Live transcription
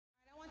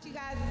You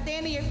guys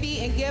stand to your feet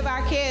and give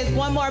our kids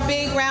one more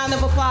big round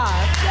of applause.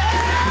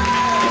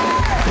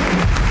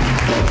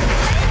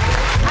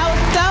 I was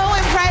so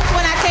impressed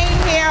when I came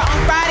here on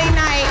Friday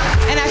night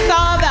and I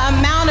saw the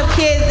amount of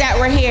kids that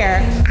were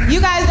here. You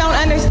guys don't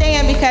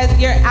understand because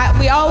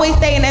we always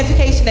say in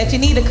education that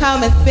you need to come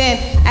and spend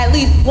at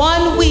least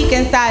 1 week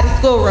inside the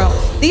schoolroom.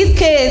 These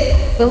kids,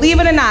 believe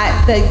it or not,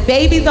 the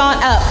babies on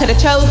up could have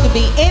chose to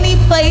be any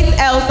place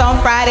else on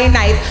Friday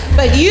nights,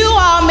 but you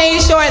all made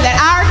sure that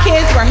our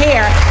kids were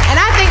here, and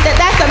I think that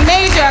that's a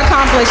major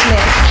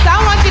accomplishment. So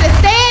I want you to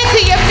stand to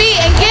your feet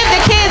and give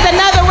the kids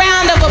another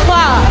round of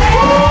applause.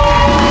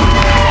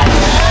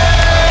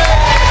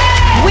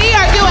 We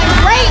are doing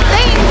great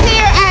things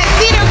here at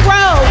Cedar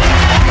Grove.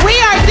 We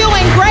are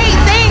doing great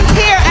things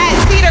here at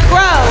Cedar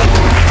Grove.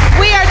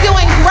 We are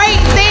doing great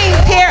things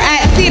here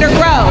at Cedar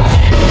Grove.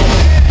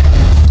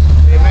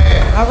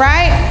 Amen. All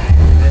right?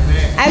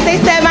 Amen. As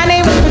they said, my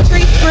name is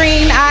Patrice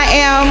Green. I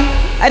am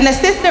an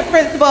assistant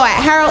principal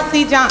at Harold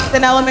C.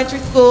 Johnson Elementary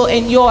School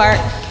in York.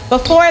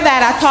 Before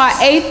that, I taught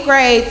 8th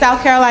grade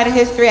South Carolina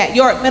history at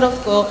York Middle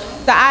School.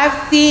 So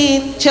I've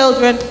seen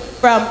children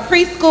from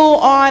preschool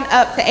on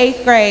up to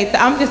 8th grade. So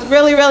I'm just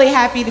really, really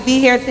happy to be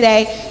here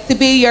today to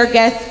be your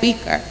guest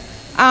speaker.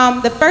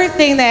 The first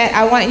thing that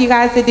I want you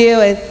guys to do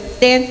is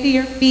stand to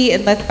your feet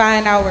and let's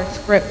find our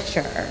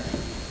scripture.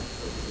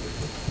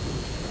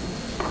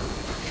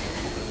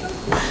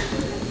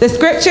 The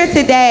scripture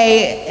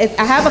today,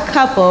 I have a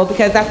couple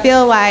because I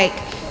feel like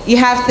you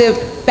have to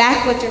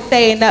back what you're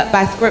saying up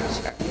by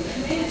scripture.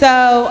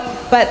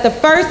 But the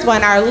first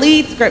one, our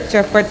lead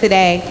scripture for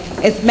today,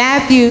 is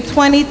Matthew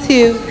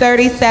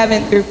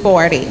 22:37 through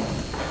 40.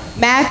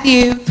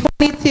 Matthew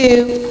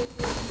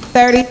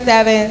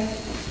 22:37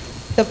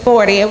 to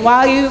 40. And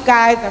while you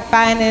guys are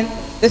finding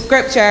the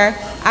scripture,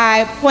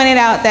 I pointed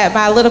out that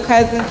my little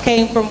cousins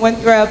came from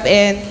Winthrop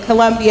in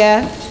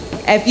Columbia.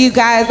 If you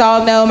guys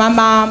all know, my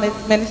mom is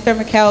Minister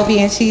McKelvey,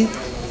 and she's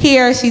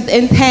here. She's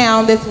in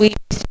town this week.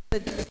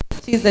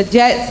 She's a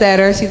jet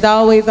setter. She's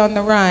always on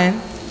the run,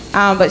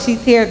 but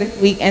she's here this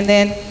week. And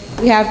then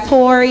we have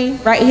Tori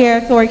right here.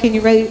 Tori, can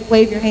you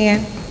wave your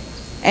hand?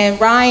 And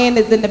Ryan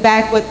is in the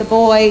back with the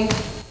boys.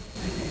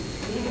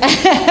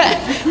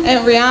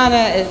 And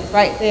Rihanna is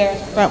right there in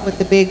front with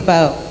the big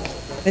bow.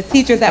 The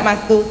teachers at my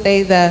school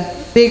say the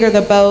bigger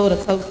the bow, the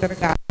closer to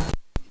God.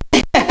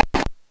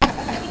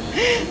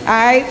 All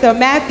right, so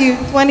Matthew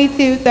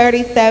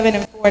 22:37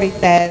 and 40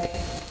 says,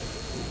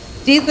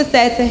 Jesus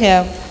said to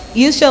him,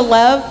 "You shall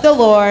love the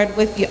Lord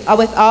with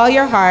all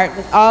your heart,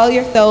 with all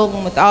your soul,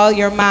 and with all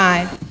your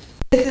mind.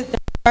 This is the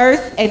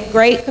first and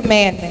great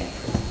commandment.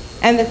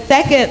 And the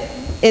second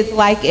is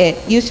like it.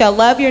 You shall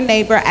love your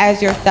neighbor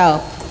as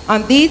yourself.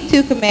 On these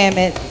two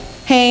commandments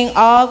hang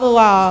all the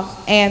law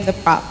and the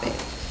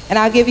prophets." And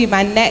I'll give you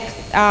my next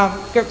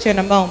scripture in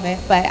a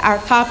moment, but our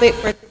topic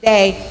for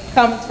today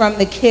comes from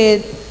the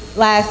kids'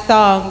 last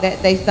song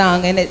that they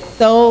sung, and it's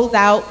Sold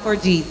Out for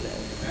Jesus.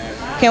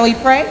 Can we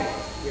pray? All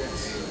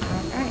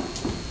right.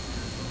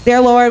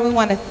 Dear Lord, we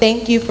want to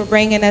thank you for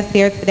bringing us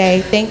here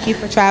today. Thank you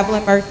for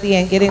traveling mercy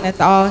and getting us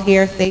all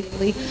here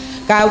safely.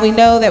 God, we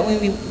know that when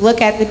we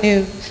look at the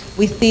news,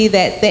 we see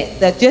that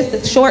just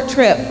a short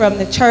trip from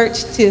the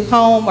church to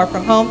home or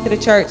from home to the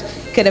church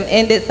could have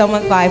ended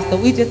someone's life. So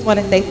we just want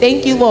to say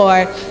thank you,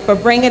 Lord, for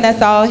bringing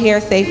us all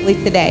here safely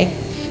today.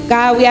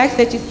 God, we ask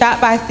that you stop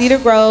by Cedar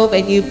Grove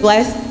and you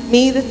bless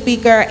me, the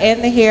speaker,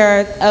 and the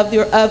hearers of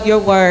your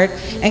word.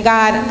 And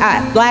God,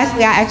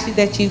 lastly, I ask you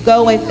that you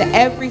go into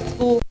every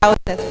schoolhouse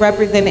that's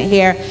represented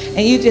here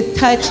and you just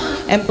touch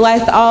and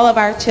bless all of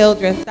our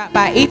children. Stop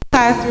by each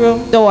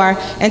classroom door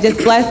and just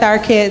bless our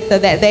kids so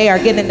that they are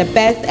getting the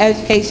best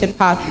education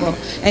possible.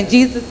 In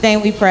Jesus' name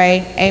we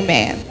pray,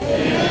 amen.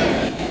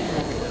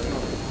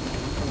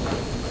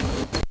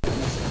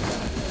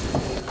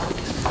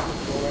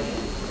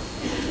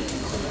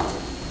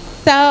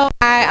 So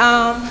I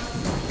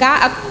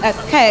got a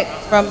text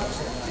from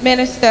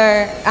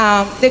Minister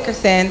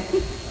Dickerson,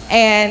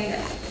 and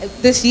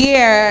this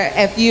year,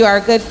 if you are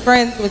good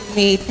friends with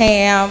me,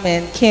 Tam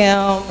and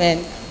Kim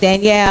and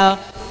Danielle,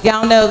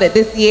 y'all know that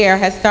this year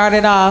has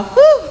started off,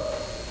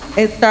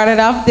 it started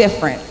off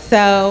different.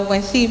 So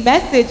when she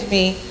messaged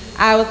me,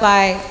 I was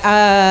like,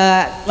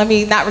 let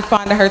me not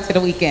respond to her to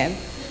the weekend.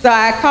 So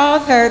I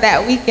called her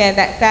that weekend,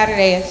 that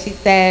Saturday, and she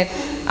said,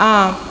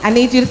 I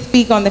need you to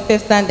speak on the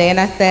 5th Sunday. And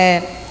I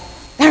said,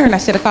 darn, I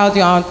should have called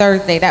you on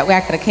Thursday. That way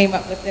I could have came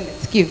up with an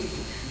excuse.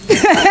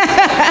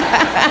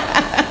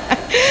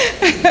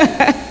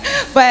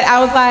 But I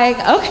was like,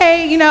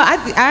 okay, you know,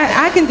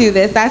 I can do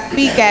this. I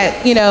speak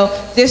at, you know,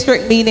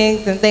 district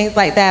meetings and things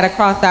like that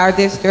across our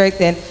district.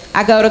 And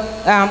I go to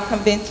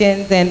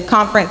conventions and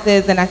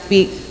conferences and I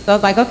speak. So I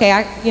was like, okay,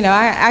 I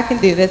can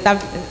do this.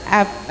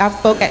 I've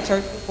spoke at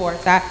church before.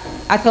 So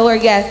I told her,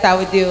 yes, I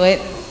would do it.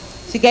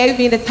 She gave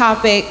me the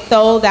topic,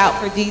 Sold Out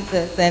for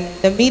Jesus, and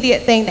the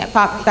immediate thing that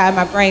popped inside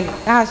my brain was,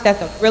 gosh,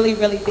 that's a really,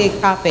 really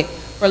big topic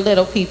for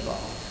little people.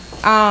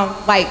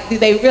 Like, do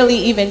they really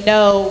even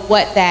know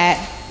what that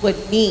would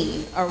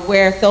mean or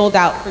where sold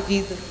out for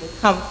Jesus would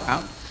come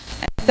from?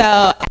 And So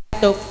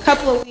after a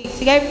couple of weeks,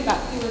 she gave me about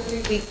 2 or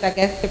 3 weeks, I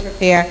guess, to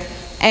prepare.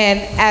 And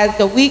as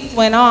the weeks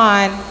went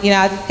on,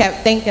 I just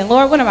kept thinking,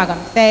 Lord, what am I going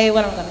to say?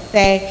 What am I going to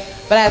say?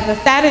 But as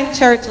I sat in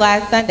church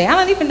last Sunday, I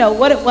don't even know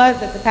what it was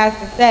that the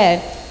pastor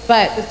said,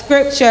 but the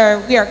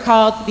scripture, we are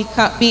called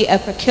to be a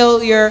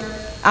peculiar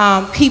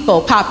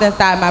people, popped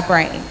inside my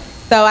brain.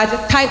 So I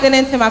just typed it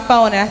into my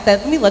phone, and I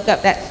said, let me look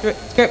up that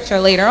scripture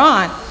later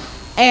on.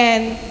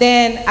 And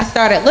then I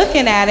started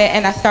looking at it,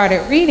 and I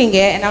started reading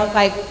it, and I was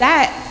like,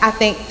 that, I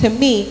think, to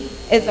me,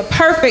 is a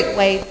perfect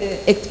way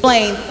to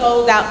explain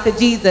sold out to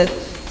Jesus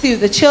to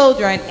the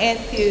children and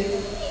to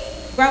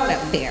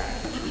grown-ups here.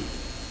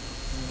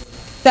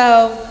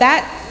 So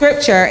that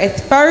scripture is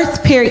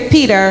 1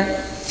 Peter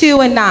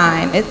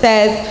 2:9. It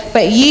says,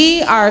 but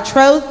ye are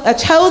a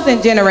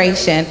chosen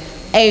generation,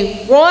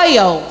 a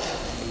royal,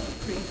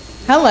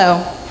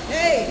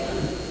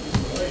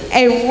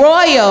 a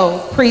royal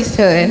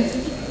priesthood,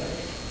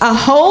 a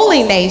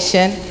holy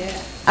nation,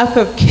 a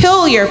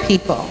peculiar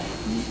people,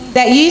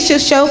 that ye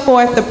should show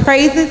forth the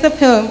praises of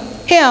him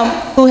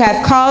who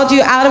hath called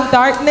you out of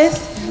darkness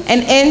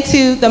and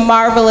into the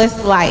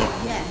marvelous light.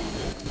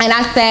 And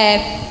I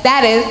said,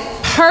 that is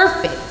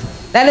perfect.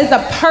 That is a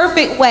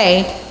perfect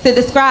way to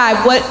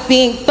describe what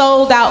being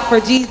sold out for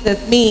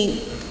Jesus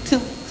means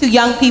to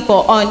young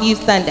people on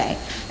Youth Sunday.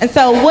 And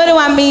so what do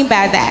I mean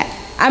by that?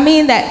 I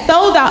mean that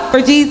sold out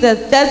for Jesus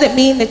doesn't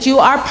mean that you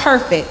are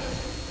perfect.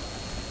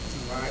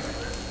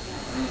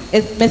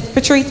 Is Miss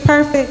Patrice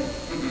perfect?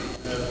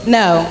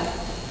 No.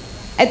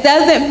 It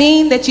doesn't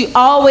mean that you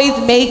always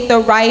make the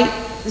right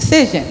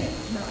decision.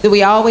 Do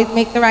we always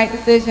make the right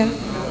decision?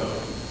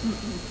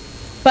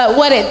 But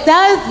what it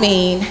does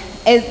mean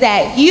is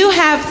that you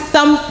have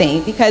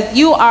something, because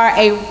you are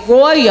a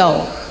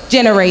royal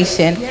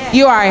generation.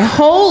 You are a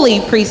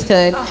holy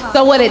priesthood.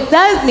 So what it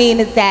does mean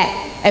is that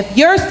if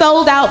you're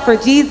sold out for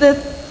Jesus,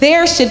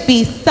 there should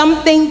be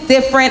something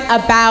different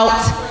about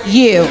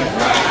you.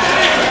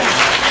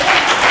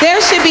 There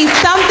should be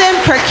something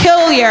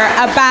peculiar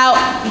about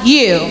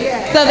you,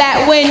 so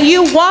that when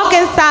you walk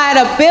inside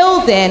a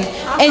building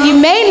and you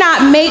may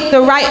not make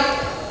the right,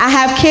 I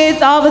have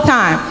kids all the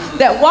time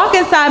that walk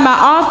inside my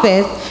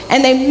office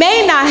and they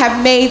may not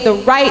have made the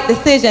right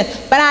decision,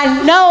 but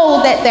I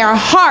know that their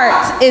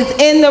heart is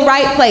in the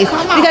right place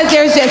because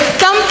there's just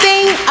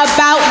something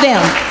about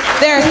them.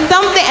 There's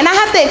something, and I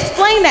have to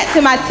explain that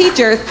to my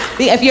teachers,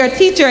 if you're a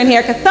teacher in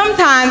here, because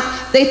sometimes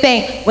they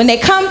think when they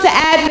come to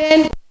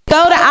admin,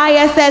 go to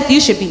ISS,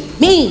 you should be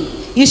mean.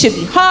 You should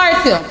be hard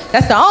to them.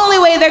 That's the only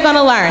way they're going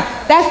to learn.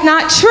 That's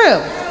not true.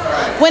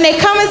 When they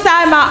come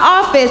inside my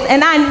office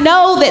and I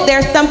know that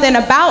there's something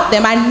about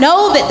them, I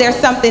know that there's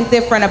something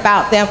different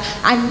about them,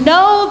 I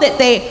know that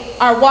they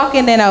are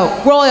walking in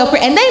a royal,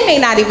 and they may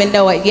not even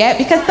know it yet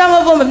because some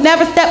of them have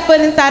never stepped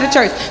foot inside a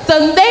church.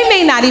 So they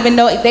may not even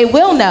know it. They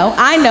will know.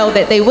 I know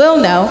that they will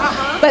know.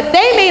 But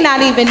they may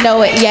not even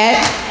know it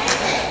yet.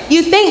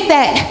 You think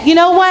that, you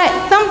know what,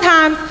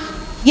 sometimes,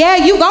 yeah,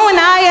 you going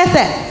to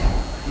ISS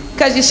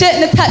because you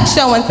shouldn't have touched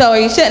so-and-so, or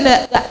you shouldn't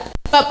have.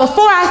 But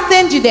before I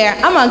send you there,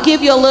 I'm going to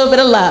give you a little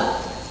bit of love.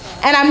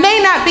 And I may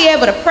not be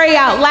able to pray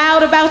out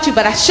loud about you,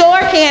 but I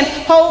sure can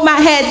hold my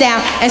head down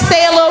and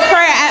say a little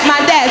prayer at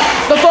my desk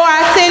before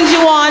I send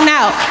you on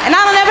out. And I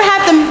don't ever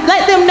have to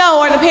let them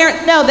know, or the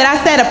parents know, that I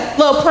said a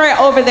little prayer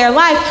over their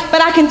life,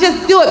 but I can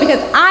just do it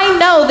because I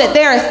know that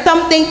there is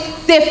something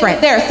different.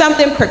 There is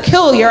something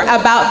peculiar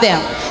about them.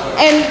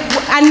 And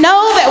I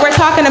know that we're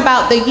talking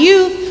about the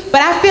youth, but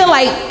I feel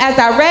like as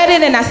I read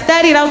it and I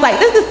studied, I was like,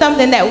 this is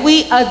something that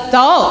we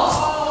adults,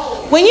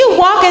 when you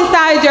walk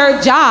inside your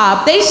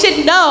job, they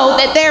should know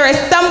that there is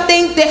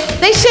something that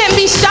they shouldn't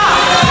be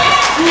shocked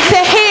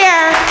to hear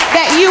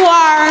that you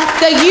are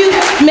the youth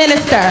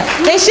minister.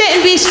 They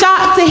shouldn't be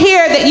shocked to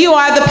hear that you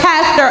are the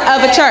pastor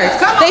of a church.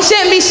 They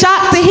shouldn't be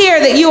shocked to hear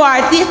that you are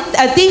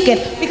a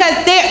deacon, because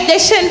they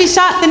shouldn't be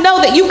shocked to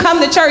know that you come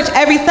to church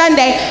every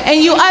Sunday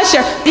and you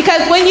usher,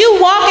 because when you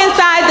walk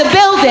inside the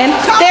building,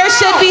 there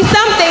should be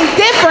something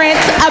different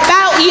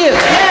about you.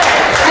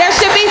 There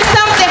should be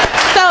something.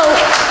 So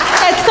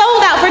it's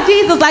sold out for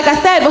Jesus, like I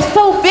said, was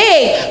so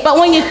big. But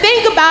when you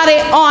think about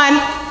it on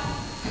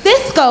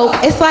this scope,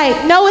 it's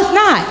like, no, it's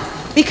not.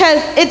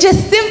 Because it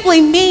just simply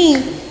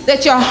means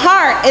that your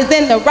heart is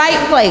in the right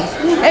place.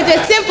 It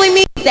just simply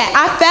means that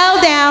I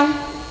fell down,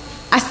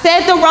 I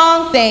said the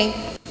wrong thing,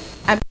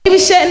 I maybe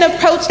shouldn't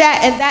approach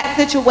that in that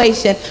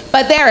situation,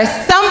 but there is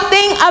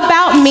something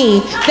about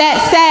me that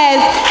says,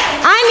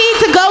 I need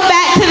to go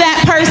back to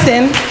that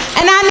person,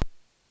 and I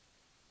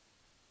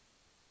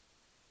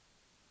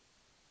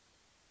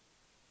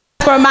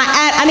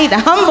need to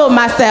humble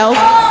myself,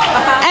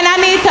 and I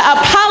need to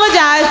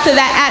apologize to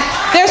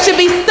that. There should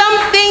be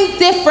something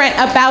different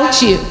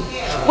about you.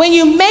 When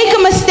you make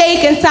a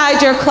mistake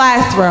inside your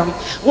classroom,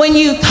 when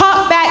you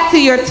talk back to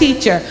your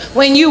teacher,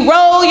 when you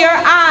roll your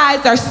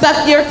eyes or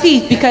suck your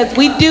teeth, because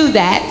we do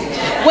that,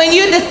 when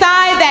you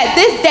decide that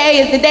this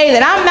day is the day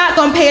that I'm not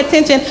going to pay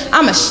attention,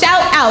 I'm going to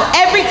shout out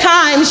every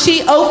time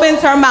she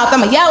opens her mouth. I'm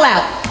going to yell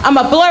out. I'm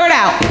going to blurt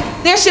out.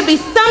 there should be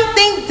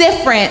something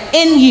different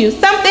in you,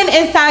 something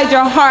inside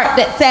your heart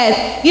that says,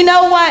 you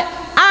know what,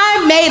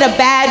 I made a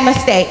bad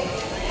mistake.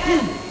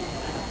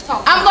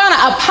 I'm going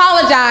to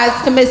apologize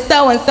to Miss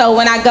So-and-so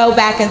when I go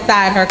back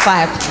inside her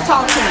class.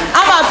 Talk to me.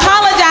 I'm going to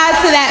apologize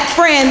to that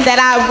friend that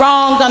I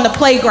wronged on the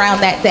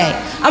playground that day.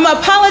 I'm going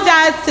to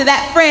apologize to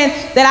that friend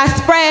that I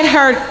spread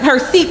her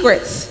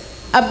secrets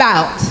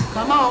about.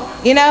 Come on.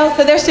 You know,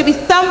 so there should be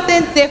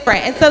something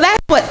different. And so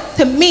that's what,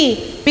 to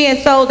me, being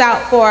sold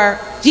out for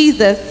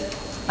Jesus,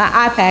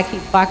 my iPad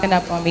keeps locking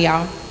up on me,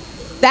 y'all.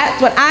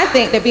 That's what I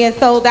think that being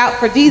sold out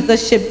for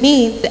Jesus should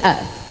mean to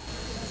us.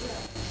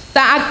 So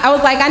I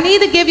was like, I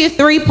need to give you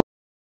 3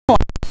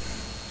 points.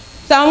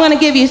 So I'm going to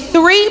give you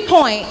 3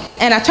 points,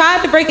 and I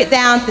tried to break it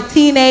down to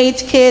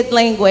teenage kid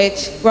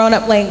language,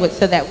 grown-up language,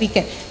 so that we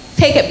can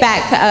take it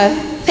back to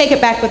us, take it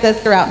back with us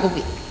throughout the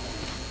week.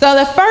 So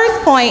the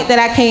first point that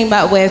I came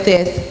up with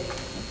is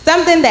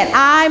something that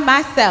I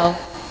myself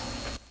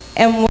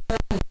am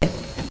working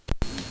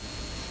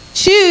with.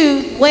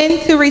 Choose when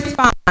to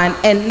respond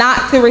and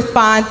not to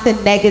respond to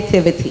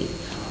negativity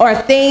or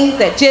things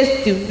that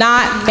just do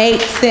not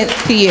make sense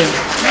to you.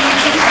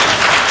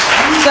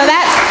 So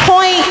that's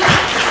point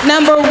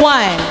number 1.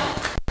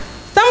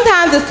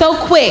 Sometimes it's so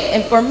quick,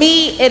 and for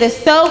me, it is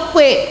so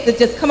quick to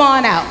just come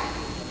on out.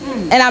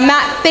 And I'm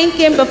not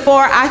thinking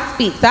before I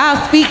speak. So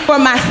I'll speak for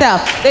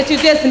myself, that you're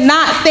just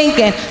not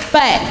thinking.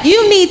 But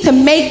you need to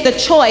make the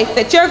choice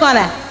that you're going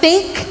to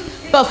think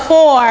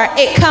before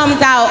it comes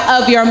out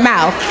of your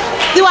mouth.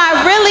 Do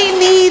I really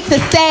need to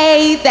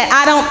say that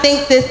I don't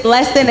think this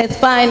lesson is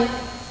fun?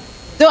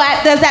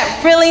 Does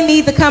that really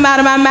need to come out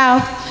of my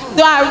mouth?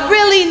 Do I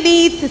really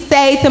need to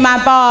say to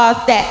my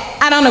boss that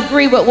I don't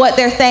agree with what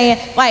they're saying?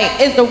 Like,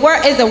 is the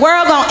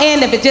world going to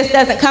end if it just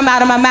doesn't come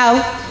out of my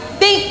mouth?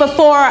 Think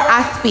before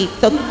I speak.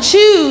 So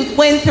choose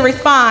when to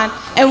respond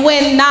and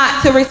when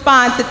not to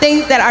respond to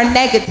things that are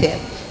negative.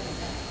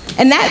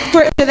 And that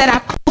scripture that I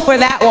pulled for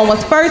that one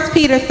was 1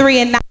 Peter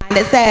 3:9.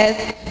 It says,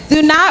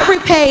 do not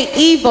repay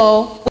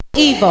evil with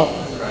evil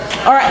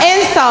or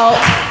insult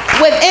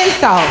with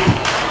insult.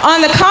 On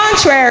the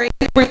contrary,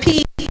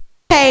 repay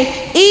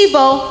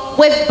evil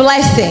with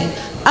blessing.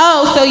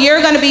 Oh, so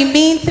you're going to be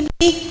mean to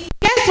me?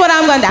 Guess what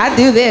I'm going to do? I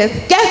do this.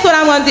 Guess what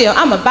I'm going to do?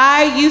 I'm going to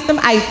buy you some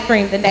ice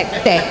cream the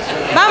next day.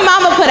 My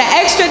mama put an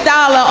extra $1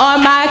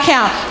 on my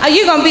account. Are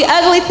you going to be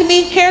ugly to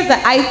me? Here's the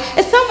ice.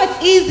 It's so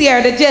much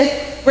easier to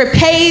just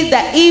repay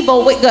the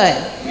evil with good.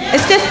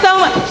 It's just so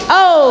much.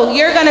 Oh,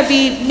 you're going to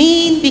be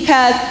mean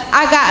because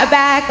I got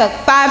back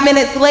 5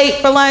 minutes late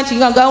for lunch. You're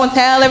going to go and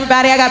tell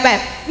everybody I got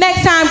back.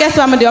 Next time, guess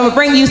what I'm going to do? I'm going to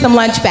bring you some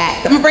lunch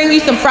back. I'm going to bring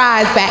you some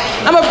fries back.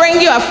 I'm going to bring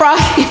you a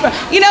Frosty.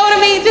 You know what I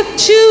mean?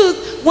 Just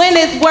choose when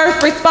it's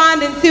worth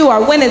responding to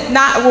or when it's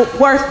not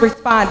worth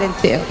responding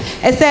to.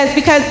 It says,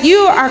 because you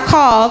are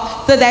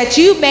called so that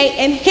you may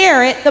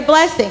inherit the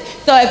blessing.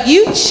 So if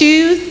you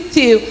choose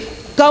to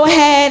go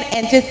ahead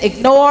and just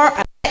ignore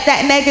or let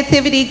that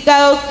negativity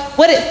go,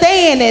 what it's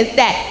saying is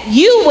that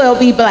you will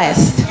be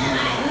blessed.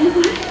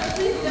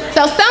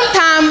 So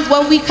sometimes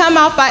when we come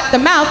off at the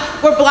mouth,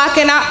 we're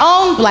blocking our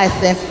own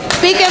blessing.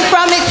 Speaking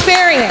from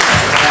experience.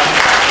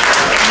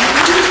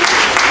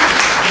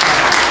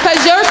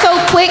 Because you're so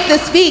quick to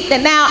speak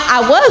that now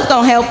I was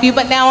going to help you,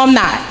 but now I'm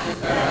not.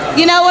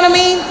 You know what I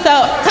mean?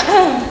 So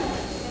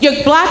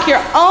you block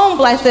your own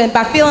blessing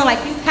by feeling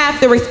like you have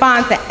to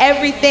respond to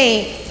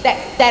everything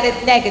that is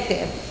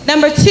negative.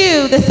 Number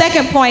 2, the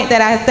second point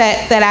that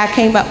I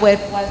came up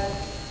with was,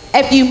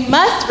 if you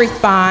must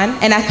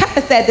respond, and I kind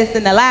of said this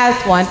in the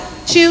last one,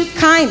 choose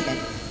kindness.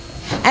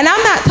 And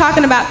I'm not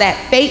talking about that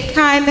fake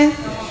kindness.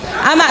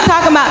 I'm not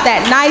talking about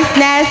that nice,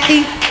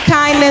 nasty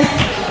kindness.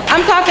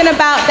 I'm talking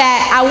about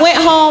that I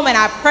went home and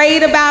I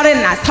prayed about it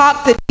and I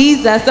talked to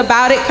Jesus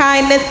about it,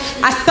 kindness.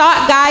 I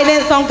sought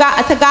guidance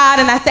to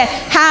God and I said,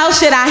 how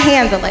should I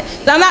handle it?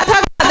 So I'm not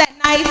talking about that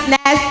nice,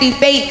 nasty,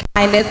 fake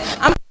kindness.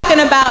 I'm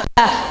talking about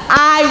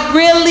I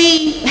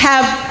really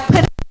have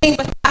put things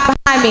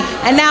behind me,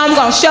 and now I'm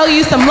going to show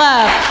you some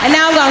love, and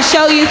now I'm going to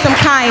show you some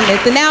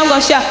kindness, and now I'm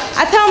going to show.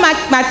 I tell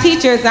my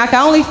teachers, and I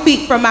can only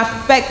speak from my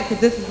perspective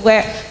because this is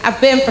where I've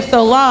been for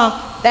so long,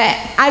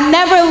 that I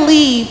never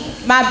leave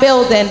my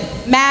building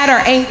mad or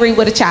angry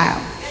with a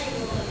child.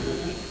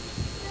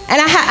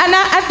 And I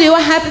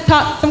have to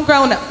talk to some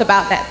grown-ups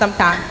about that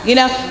sometimes. You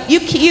know, you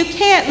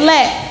can't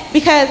let,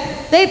 because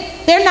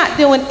they're not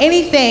doing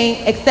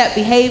anything except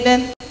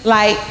behaving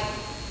like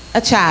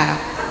a child.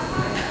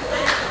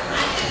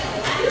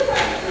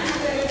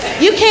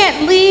 You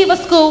can't leave a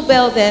school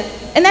building,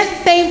 and that's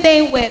the same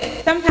thing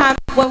with sometimes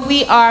when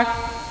we are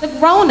the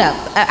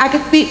grown-ups. I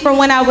can speak from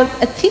when I was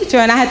a teacher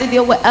and I had to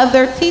deal with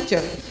other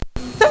teachers.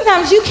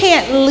 Sometimes you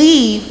can't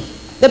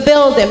leave the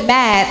building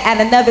mad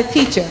at another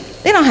teacher.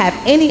 They don't have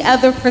any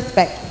other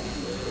perspective.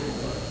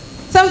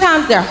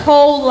 Sometimes their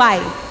whole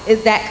life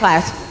is that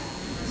classroom.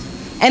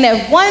 And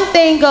if one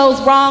thing goes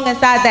wrong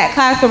inside that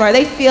classroom, or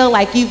they feel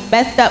like you've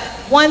messed up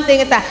one thing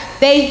inside,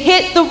 they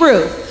hit the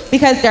roof.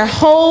 because their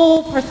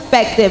whole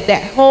perspective,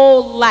 their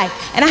whole life.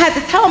 And I had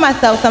to tell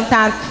myself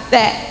sometimes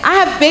that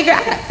I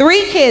got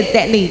 3 kids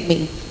that need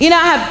me. You know,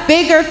 I have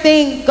bigger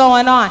things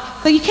going on.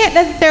 So you can't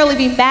necessarily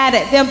be mad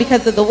at them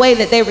because of the way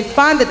that they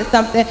responded to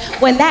something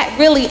when that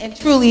really and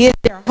truly is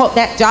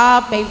that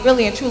job may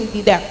really and truly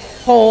be their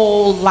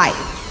whole life.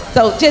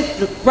 So just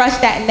brush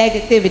that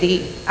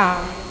negativity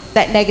off.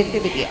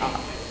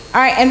 All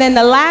right, and then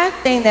the last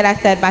thing that I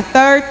said, my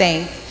third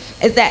thing,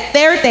 is that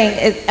third thing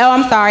is,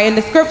 and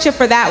the scripture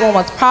for that one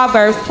was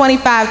Proverbs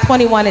 25,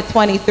 21, and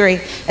 23.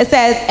 It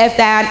says, if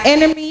thine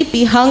enemy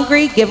be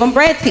hungry, give him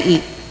bread to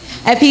eat.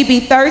 If he be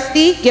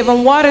thirsty, give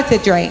him water to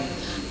drink.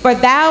 For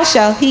thou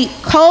shalt heap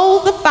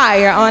coals of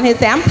fire on his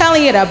head. I'm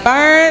telling you to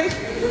burn.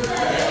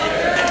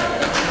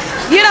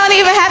 You don't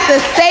even have to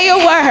say a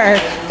word.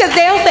 Because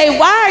they'll say,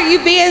 why are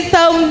you being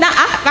so nice?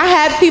 I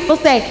had people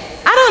say,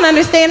 I don't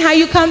understand how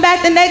you come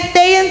back the next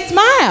day and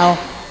smile.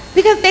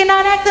 Because they're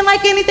not acting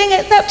like anything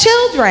except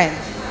children.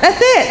 That's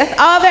it. That's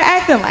all they're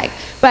acting like.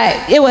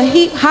 But it will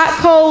heap hot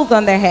coals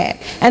on their head.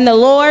 And the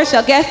Lord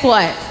shall, guess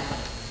what?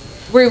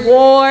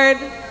 Reward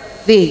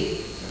thee.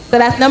 So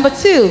that's number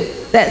 2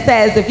 that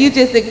says if you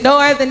just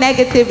ignore the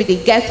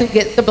negativity, guess who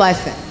gets the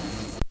blessing?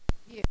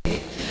 You.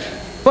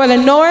 For the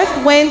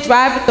north wind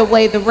driveth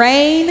away the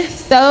rain,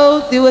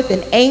 so doeth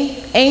an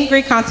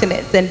angry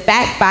countenance and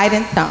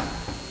backbiting tongue.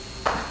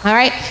 All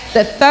right,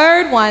 the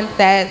third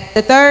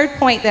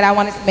point that I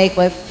wanted to make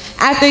was,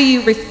 after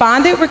you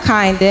responded with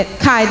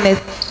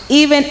kindness,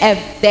 even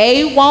if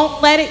they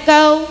won't let it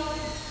go,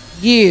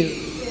 you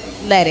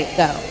let it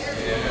go.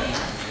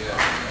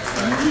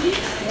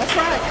 That's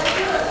right.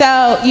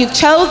 So you've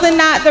chosen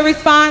not to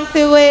respond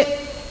to it.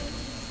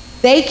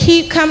 They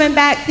keep coming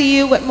back to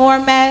you with more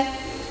mess.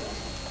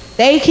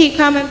 They keep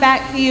coming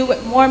back to you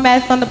with more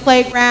mess on the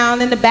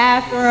playground, in the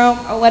bathroom,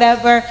 or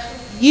whatever.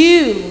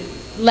 You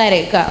let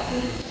it go.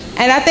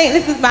 And I think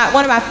this is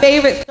one of my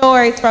favorite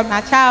stories from my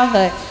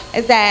childhood,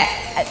 is that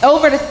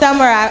over the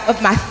summer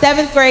of my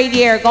 7th grade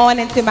year, going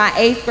into my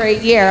 8th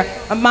grade year,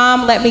 my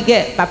mom let me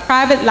get my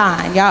private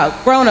line. Y'all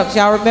grown-ups,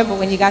 y'all remember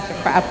when you got your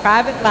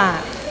private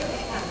line.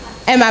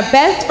 And my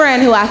best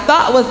friend, who I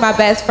thought was my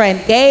best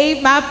friend,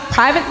 gave my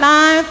private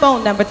line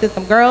phone number to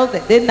some girls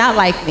that did not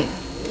like me.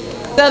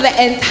 So the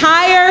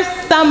entire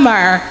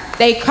summer,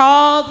 they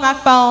called my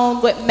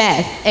phone with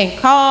mess and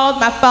called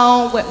my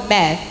phone with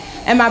mess.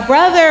 And my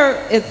brother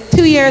is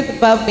 2 years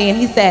above me, and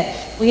he said,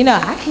 well, you know,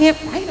 I can't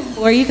fight them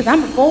for you because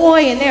I'm a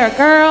boy and they're a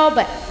girl,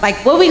 but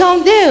like, what we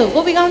gonna do?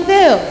 What we gonna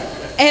do?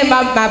 And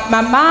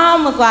my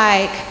mom was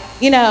like,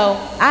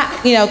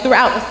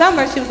 throughout the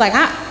summer, she was like,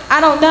 I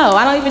don't know.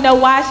 I don't even know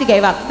why she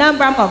gave out the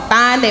number. I'm gonna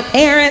find their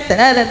parents and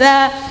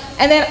da-da-da.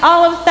 And then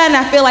all of a sudden,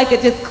 I feel like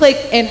it just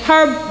clicked in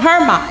her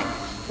mind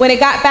when it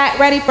got back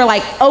ready for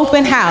like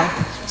open house.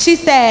 She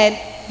said,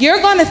 you're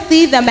gonna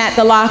see them at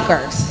the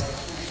lockers.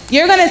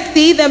 You're gonna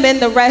see them in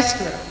the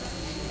restroom.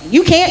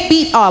 You can't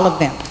beat all of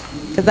them.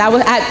 Because I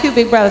had 2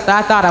 big brothers, so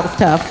I thought I was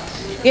tough.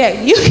 Yeah,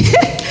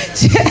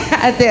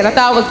 I did. I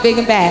thought I was big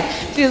and bad.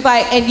 She was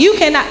like, and you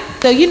cannot,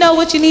 so you know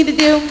what you need to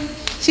do?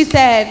 She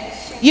said,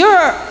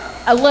 you're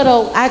a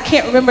little, I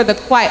can't remember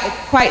quite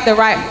the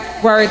right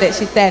word that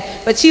she said,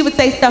 but she would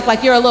say stuff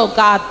like, you're a little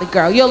godly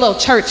girl, you're a little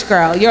church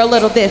girl, you're a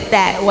little this,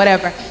 that,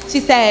 whatever. She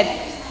said,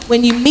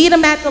 when you meet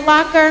them at the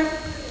locker,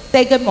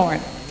 say good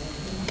morning.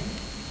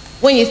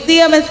 When you see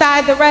them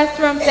inside the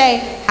restroom,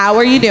 say, how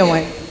are you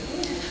doing?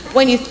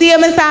 When you see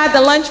them inside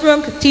the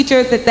lunchroom, because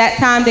teachers at that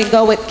time didn't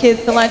go with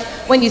kids to lunch,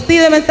 when you see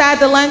them inside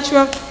the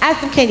lunchroom,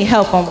 ask them, can you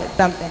help them with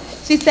something?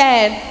 She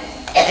said,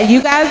 and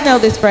you guys know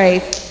this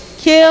phrase,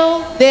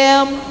 kill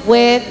them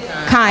with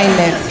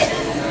kindness.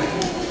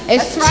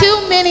 It's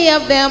too many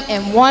of them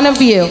and one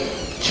of you.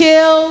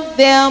 Kill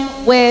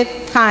them with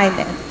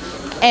kindness.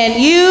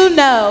 And you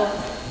know,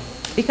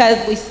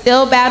 because we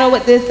still battle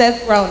with this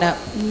as grown-ups,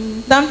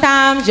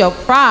 sometimes your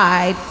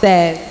pride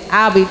says,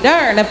 I'll be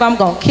darned if I'm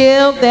going to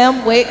kill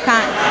them with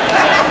kindness.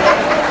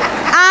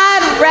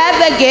 I'd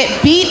rather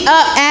get beat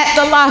up at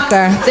the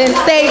locker than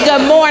say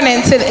good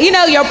morning to the,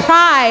 your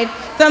pride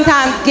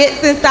sometimes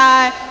gets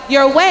inside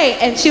your way.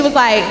 And she was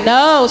like,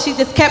 no, she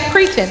just kept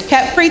preaching.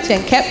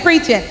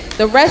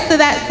 The rest of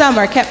that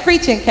summer, kept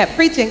preaching.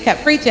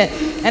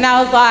 And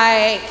I was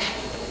like,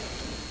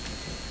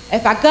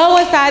 if I go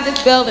inside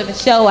this building and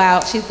show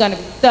out, she's going to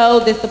be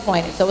so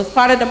disappointed. So it's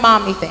part of the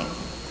mommy thing.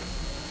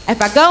 If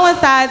I go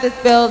inside this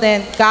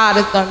building, God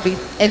is going to be,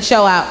 and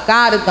show out,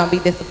 God is going to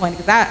be disappointed.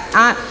 Because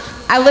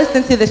I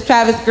listened to this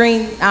Travis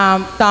Green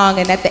song,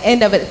 and at the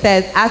end of it, it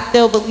says, I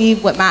still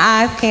believe what my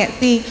eyes can't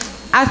see.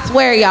 I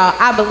swear, y'all,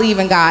 I believe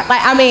in God.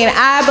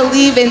 I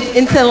believe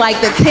into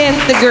like the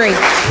 10th degree.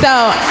 So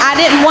I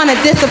didn't want to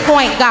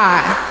disappoint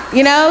God,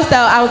 So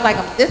I was like,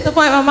 I'm going to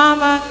disappoint my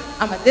mama.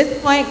 I'm going to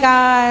disappoint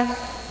God.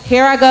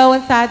 Here I go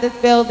inside this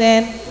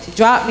building. She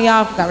dropped me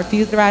off because I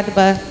refused to ride the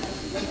bus.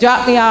 She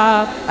dropped me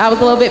off. I was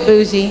a little bit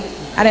bougie.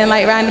 I didn't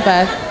like riding the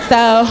bus.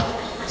 So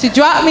she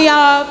dropped me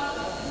off,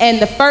 and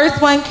the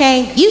first one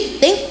came, you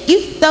think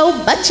you so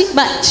much.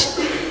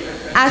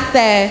 I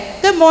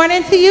said, good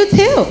morning to you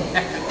too.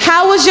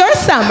 how was your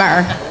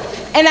summer?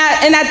 And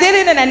I did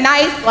it in a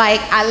nice,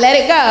 like, I let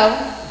it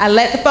go. I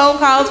let the phone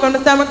calls from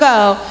the summer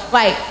go.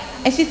 Like,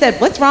 and she said,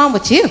 what's wrong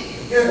with you?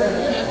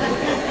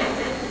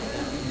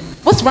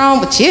 What's wrong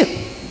with you?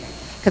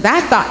 Because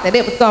I thought that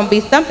it was going to be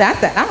something. I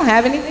said, I don't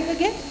have anything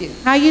against you.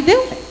 How you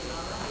doing?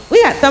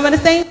 We got some of the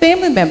same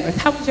family members.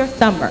 How was your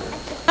summer?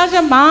 How's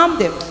your mom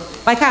doing?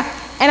 Like,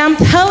 and I'm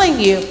telling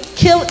you,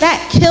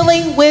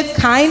 killing with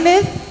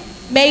kindness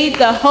made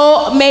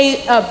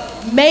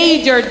a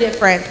major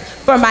difference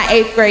for my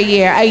 8th grade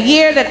year. A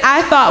year that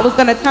I thought was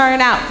going to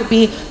turn out to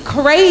be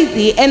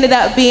crazy ended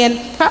up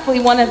being probably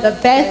one of the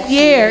best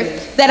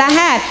years that I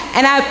had.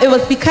 And it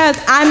was because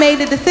I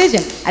made a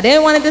decision. I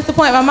didn't want to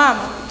disappoint my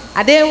mama.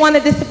 I didn't want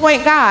to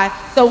disappoint God.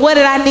 So what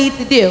did I need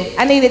to do?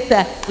 I needed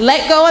to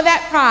let go of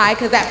that pride,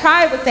 because that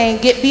pride was saying,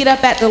 get beat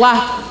up at the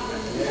locker.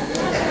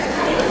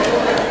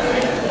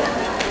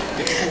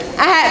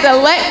 I had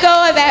to let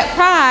go of that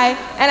pride,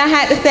 and I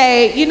had to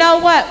say, you know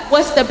what?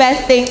 What's the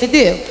best thing to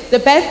do? The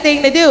best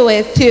thing to do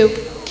is to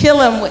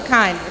kill him with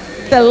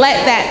kindness, to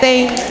let that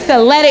thing, to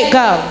let it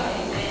go.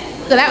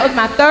 So that was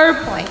my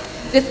 3rd point.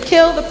 Just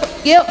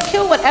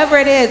kill whatever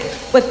it is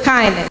with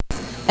kindness.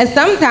 And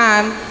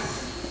sometimes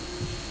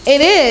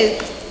it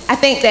is, I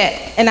think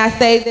that, and I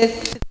say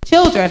this to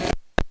children,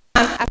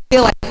 I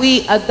feel like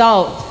we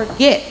adults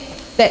forget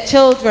that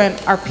children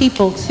are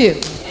people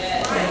too.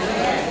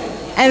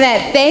 And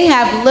that they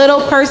have little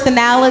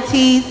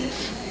personalities,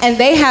 and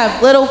they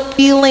have little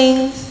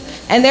feelings,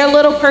 and their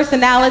little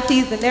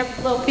personalities and their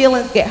little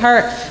feelings get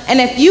hurt. And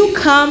if you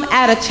come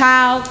at a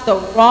child the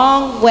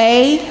wrong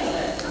way,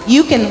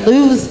 you can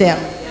lose them.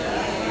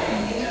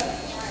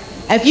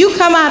 If you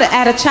come out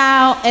at a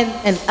child in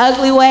an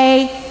ugly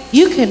way,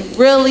 you can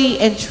really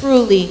and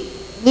truly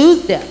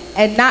lose them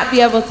and not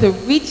be able to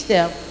reach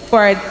them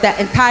for the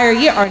entire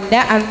year,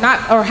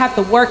 or have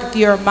to work if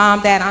you're a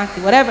mom, dad, auntie,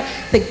 whatever,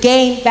 to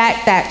gain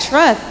back that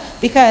trust,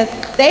 because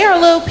they are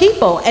little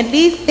people, and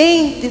these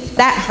things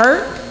that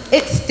hurt,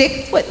 it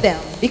sticks with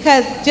them.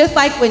 Because just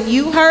like when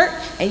you hurt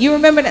and you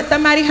remember that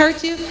somebody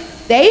hurt you,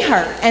 they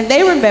hurt and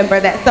they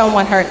remember that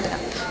someone hurt them.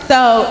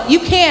 So you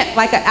can't,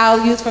 like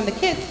I'll use from the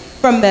kids,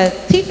 from the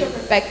teacher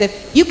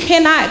perspective, you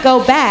cannot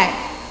go back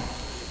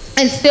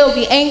and still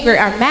be angry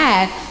or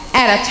mad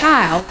at a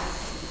child,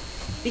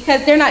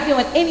 because they're not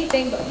doing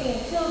anything but being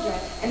children.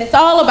 And it's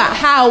all about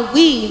how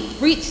we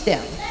reach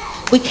them.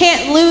 We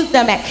can't lose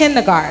them at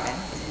kindergarten.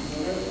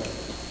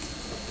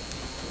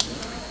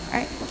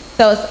 Right?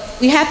 So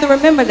we have to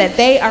remember that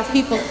they are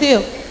people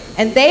too.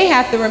 And they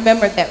have to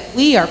remember that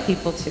we are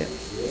people too.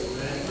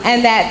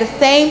 And that the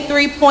same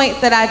 3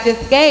 points that I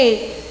just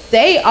gave,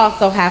 they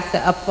also have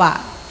to apply.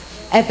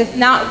 If it's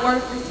not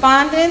worth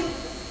responding,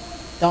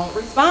 don't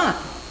respond.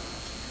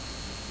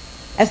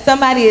 If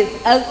somebody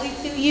is ugly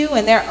to you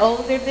and they're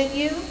older than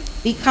you,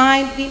 be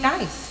kind, be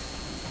nice.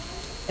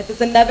 If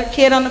it's another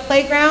kid on the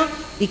playground,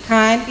 be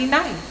kind, be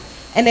nice.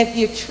 And if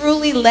you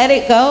truly let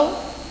it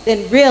go,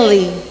 then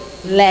really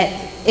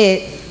let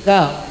it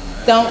go.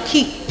 Don't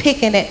keep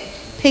picking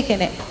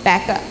it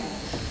back up.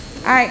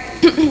 All right,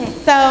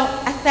 so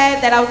I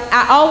said that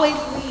I always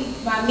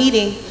leave my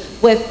meeting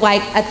with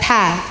like a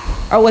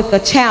task or with a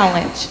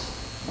challenge.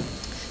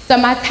 So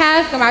my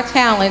task or my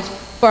challenge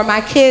for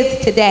my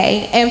kids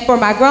today and for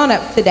my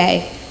grown-ups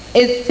today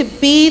is to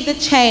be the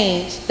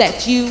change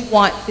that you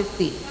want to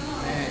see.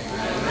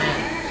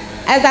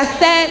 As I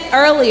said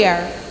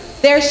earlier,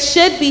 there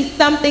should be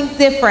something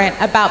different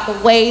about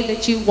the way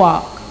that you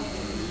walk.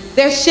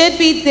 There should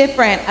be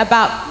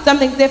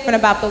something different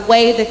about the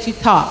way that you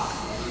talk.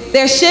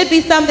 There should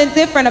be something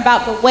different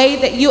about the way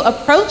that you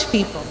approach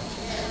people.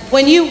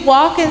 When you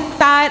walk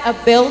inside a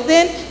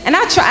building, and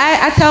I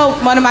tell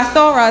one of my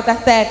sorors, I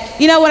said,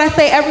 you know what I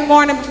say every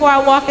morning before I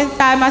walk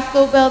inside my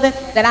school building?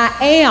 That I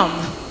am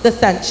the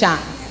sunshine.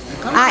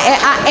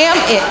 I am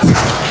it.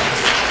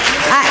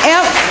 I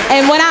am,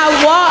 and when I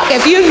walk,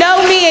 if you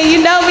know me and you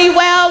know me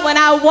well, when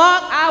I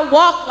walk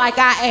like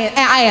I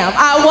am.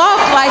 I walk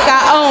like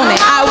I own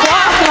it. I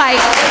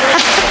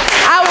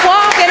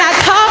walk and I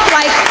talk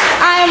like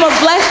I am a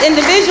blessed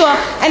individual.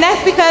 And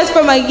that's because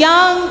from a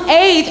young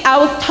age, I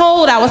was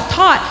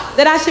taught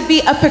that I should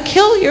be a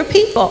peculiar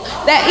people.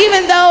 That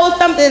even though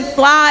something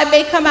sly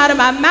may come out of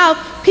my mouth,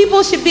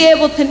 people should be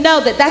able to know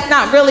that that's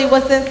not really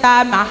what's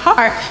inside my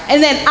heart.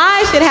 And then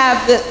I should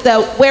have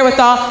the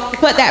wherewithal to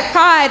put that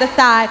pride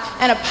aside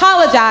and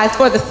apologize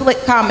for the slick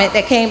comment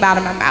that came out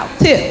of my mouth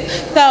too.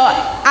 So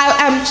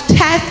I'm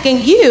tasking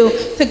you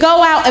to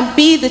go out and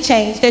be the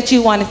change that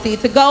you want to see,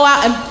 to go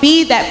out and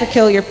be that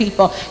peculiar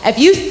people. If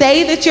you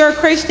say that you're a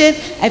Christian,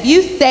 if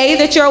you say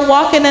that you're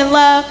walking in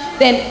love,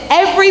 then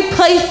every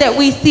place that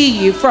we see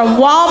you, from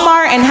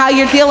Walmart and how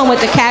you're dealing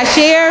with the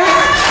cashier,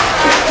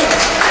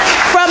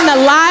 from the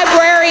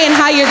library and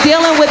how you're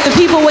dealing with the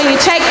people when you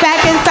check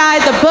back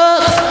inside the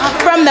books,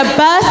 from the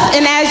bus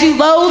and as you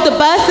load the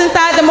bus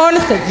inside the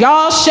mornings, because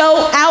y'all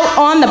show out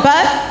on the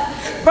bus,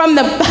 from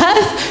the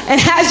bus and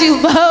as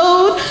you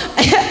load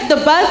the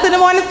bus in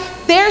the morning,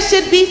 there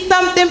should be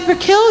something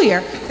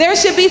peculiar. There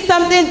should be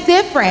something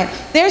different.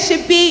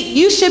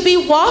 You should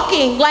be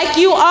walking like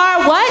you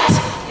are what?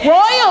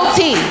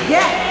 Royalty.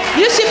 Yes.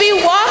 You should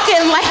be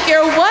walking like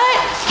you're what?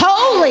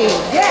 Holy.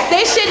 Yes.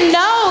 They should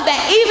know that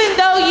even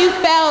though you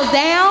fell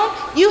down,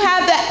 you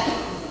have the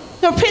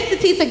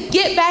propensity to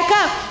get back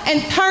up and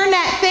turn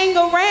that thing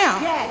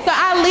around. Yes. So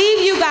I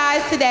leave you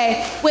guys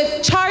today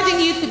with charging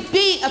you to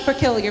be a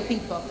peculiar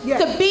people, yes.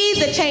 to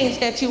be the change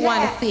that you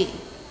want to see.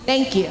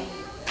 Thank you.